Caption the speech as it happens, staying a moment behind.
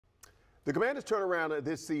The Commanders' turnaround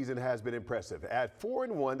this season has been impressive. At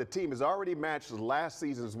 4-1, the team has already matched last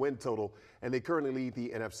season's win total, and they currently lead the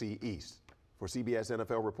NFC East. For CBS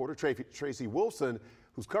NFL reporter Tracy Wolfson,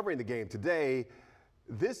 who's covering the game today,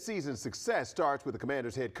 this season's success starts with the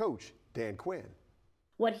Commanders' head coach, Dan Quinn.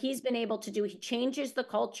 What he's been able to do, he changes the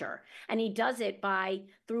culture, and he does it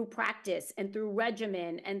through practice and through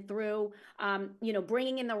regimen and through,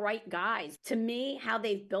 bringing in the right guys. To me, how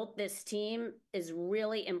they've built this team is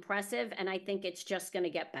really impressive, and I think it's just going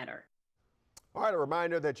to get better. All right, a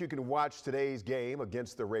reminder that you can watch today's game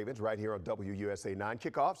against the Ravens right here on WUSA 9.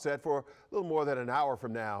 Kickoff set for a little more than an hour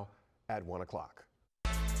from now at 1 o'clock.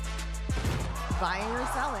 Buying or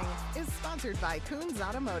selling is sponsored by Coons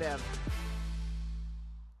Automotive.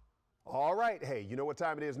 All right, hey, you know what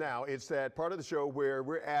time it is now. It's that part of the show where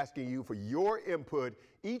we're asking you for your input.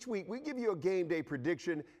 Each week, we give you a game day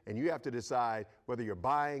prediction, and you have to decide whether you're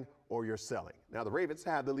buying or you're selling. Now, the Ravens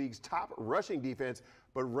have the league's top rushing defense,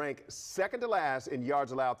 but rank second to last in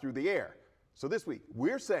yards allowed through the air. So this week,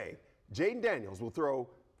 we're saying Jayden Daniels will throw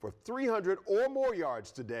for 300 or more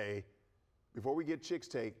yards today. Before we get Chick's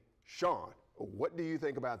take, Sean, what do you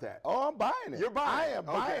think about that? Oh, I'm buying it. You're buying it. I am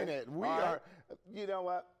buying Okay. it. We are, you know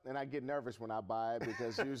what? And I get nervous when I buy it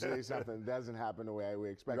because usually something doesn't happen the way we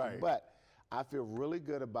expect Right. it. But I feel really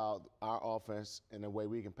good about our offense and the way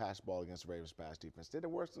we can pass the ball against the Ravens pass defense. They're the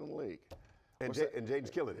worst in the league. And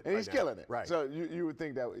Jayden's killing it. And he's killing it. Right. So you would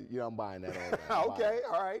think that, I'm buying that all day. Okay,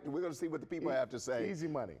 all right. We're going to see what the people have to say. Easy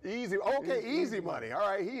money. Easy. Okay, easy money. All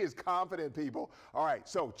right, he is confident, people. All right,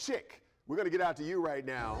 so Chick, we're going to get out to you right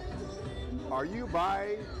now. Are you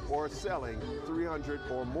buying or selling 300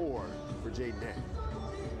 or more for Jayden Daniels?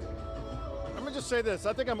 I'm going to just say this.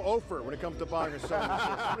 I think I'm over when it comes to buying or selling.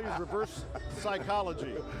 I'm going to use reverse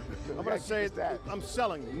psychology. I'm going to say that I'm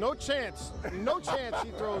selling. No chance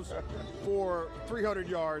he throws for 300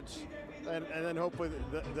 yards, and then hopefully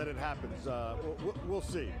that it happens. We'll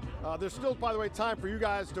see. There's still, by the way, time for you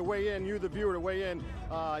guys to weigh in, you the viewer to weigh in.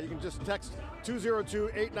 You can just text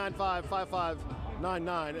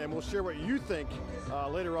 202-895-5599, and we'll share what you think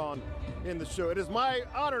later on in the show. It is my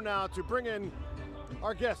honor now to bring in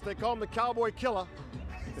our guest. They call him the Cowboy Killer,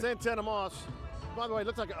 Santana Moss. By the way, it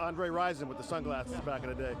looks like Andre Rison with the sunglasses back in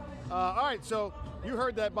the day. All right, so you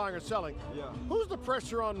heard that buying or selling. Yeah. Who's the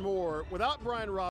pressure on more without Brian Robinson?